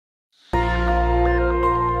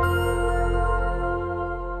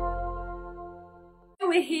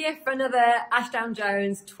we're here for another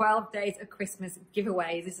AshdownJones 12 Days of Christmas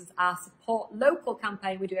giveaways. This is our support local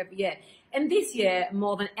campaign we do every year. And this year,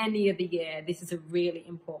 more than any other year, this is a really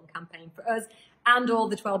important campaign for us and all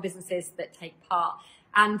the 12 businesses that take part.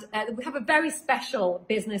 And we have a very special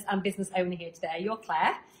business and business owner here today. You're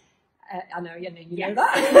Claire. I know you know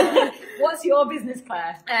that. What's your business,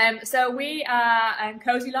 Claire? So we are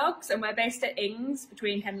Cosy Logs, and we're based at Ings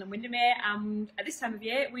between Kendal and Windermere. And at this time of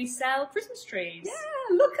year, we sell Christmas trees.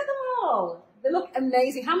 Yeah, look at them all. They look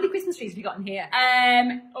amazing. How many Christmas trees have you got in here?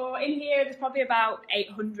 In here, there's probably about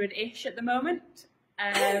 800-ish at the moment.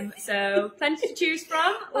 So plenty to choose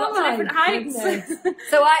from, lots of different heights.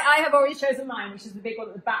 So I have already chosen mine, which is the big one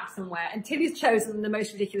at the back somewhere, and Tilly's chosen the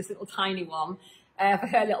most ridiculous little tiny one for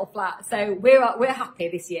her little flat. So we're happy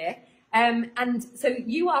this year. And so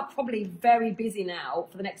you are probably very busy now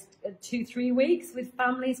for the next 2-3 weeks with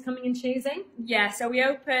families coming and choosing. Yeah, so we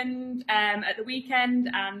opened at the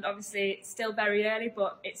weekend, and obviously it's still very early,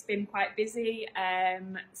 but it's been quite busy.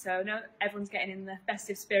 So no, everyone's getting in the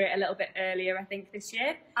festive spirit a little bit earlier, I think, this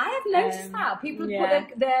year. I have noticed that people have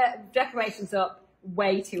put their decorations up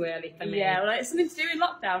way too early for me. Yeah, well, it's something to do in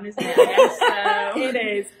lockdown, isn't it? I guess, so.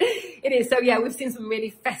 It is. So yeah, we've seen some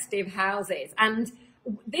really festive houses, and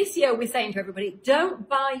this year we're saying to everybody, don't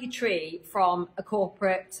buy your tree from a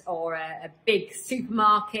corporate or a big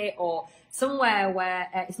supermarket or somewhere where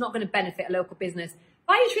it's not going to benefit a local business.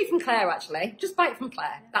 Buy your tree from Claire, actually. Just buy it from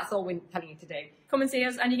Claire. That's all we're telling you to do. Come and see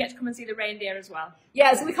us, and you get to come and see the reindeer as well.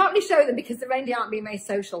 Yeah, so we can't really show them because the reindeer aren't being very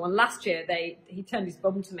social. And last year he turned his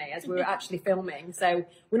bum to me as we were actually filming. So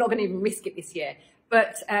we're not going to even risk it this year.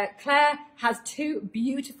 But Claire has 2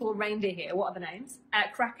 beautiful reindeer here. What are the names?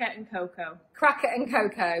 Cracker and Coco. Cracker and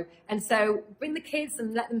Coco. And so bring the kids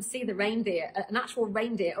and let them see the reindeer, an actual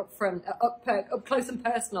reindeer up front, up close and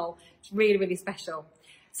personal. It's really, really special.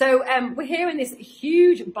 So we're here in this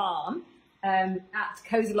huge barn at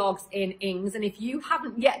Cosy Logs in Ings. And if you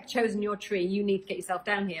haven't yet chosen your tree, you need to get yourself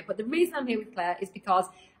down here. But the reason I'm here with Claire is because,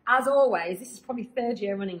 as always, this is probably 3rd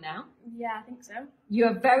year running now. Yeah, I think so. You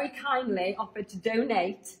have very kindly offered to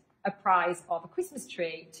donate a prize of a Christmas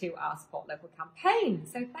tree to our Support Local campaign.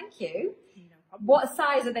 So thank you. No problem. What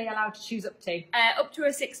size are they allowed to choose up to? Up to a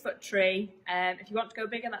 6-foot tree. If you want to go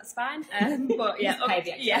bigger, that's fine. But yeah,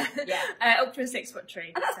 up to a 6-foot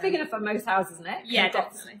tree. And that's big enough for most houses, isn't it? Yeah,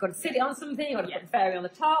 definitely. Got to sit on something, you've got to put a fairy on the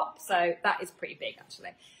top. So that is pretty big,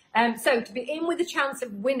 actually. So to be in with the chance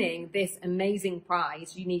of winning this amazing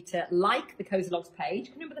prize, you need to like the Cosy Logs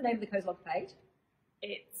page. Can you remember the name of the Cosy Logs page?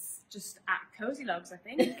 It's just at Cosy Logs, I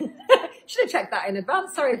think. Should have checked that in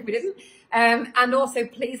advance. Sorry if we didn't. And also,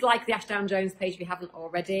 please like the AshdownJones page if you haven't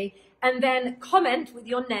already. And then comment with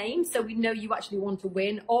your name so we know you actually want to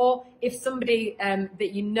win. Or if somebody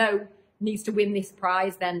that you know needs to win this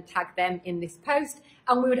prize, then tag them in this post.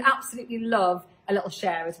 And we would absolutely love a little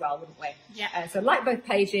share as well, wouldn't we? Yeah. So like both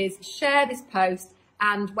pages, share this post,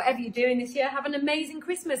 and whatever you're doing this year, have an amazing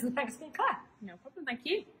Christmas, and thanks for being Claire. No problem. Thank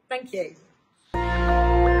you. Thank you.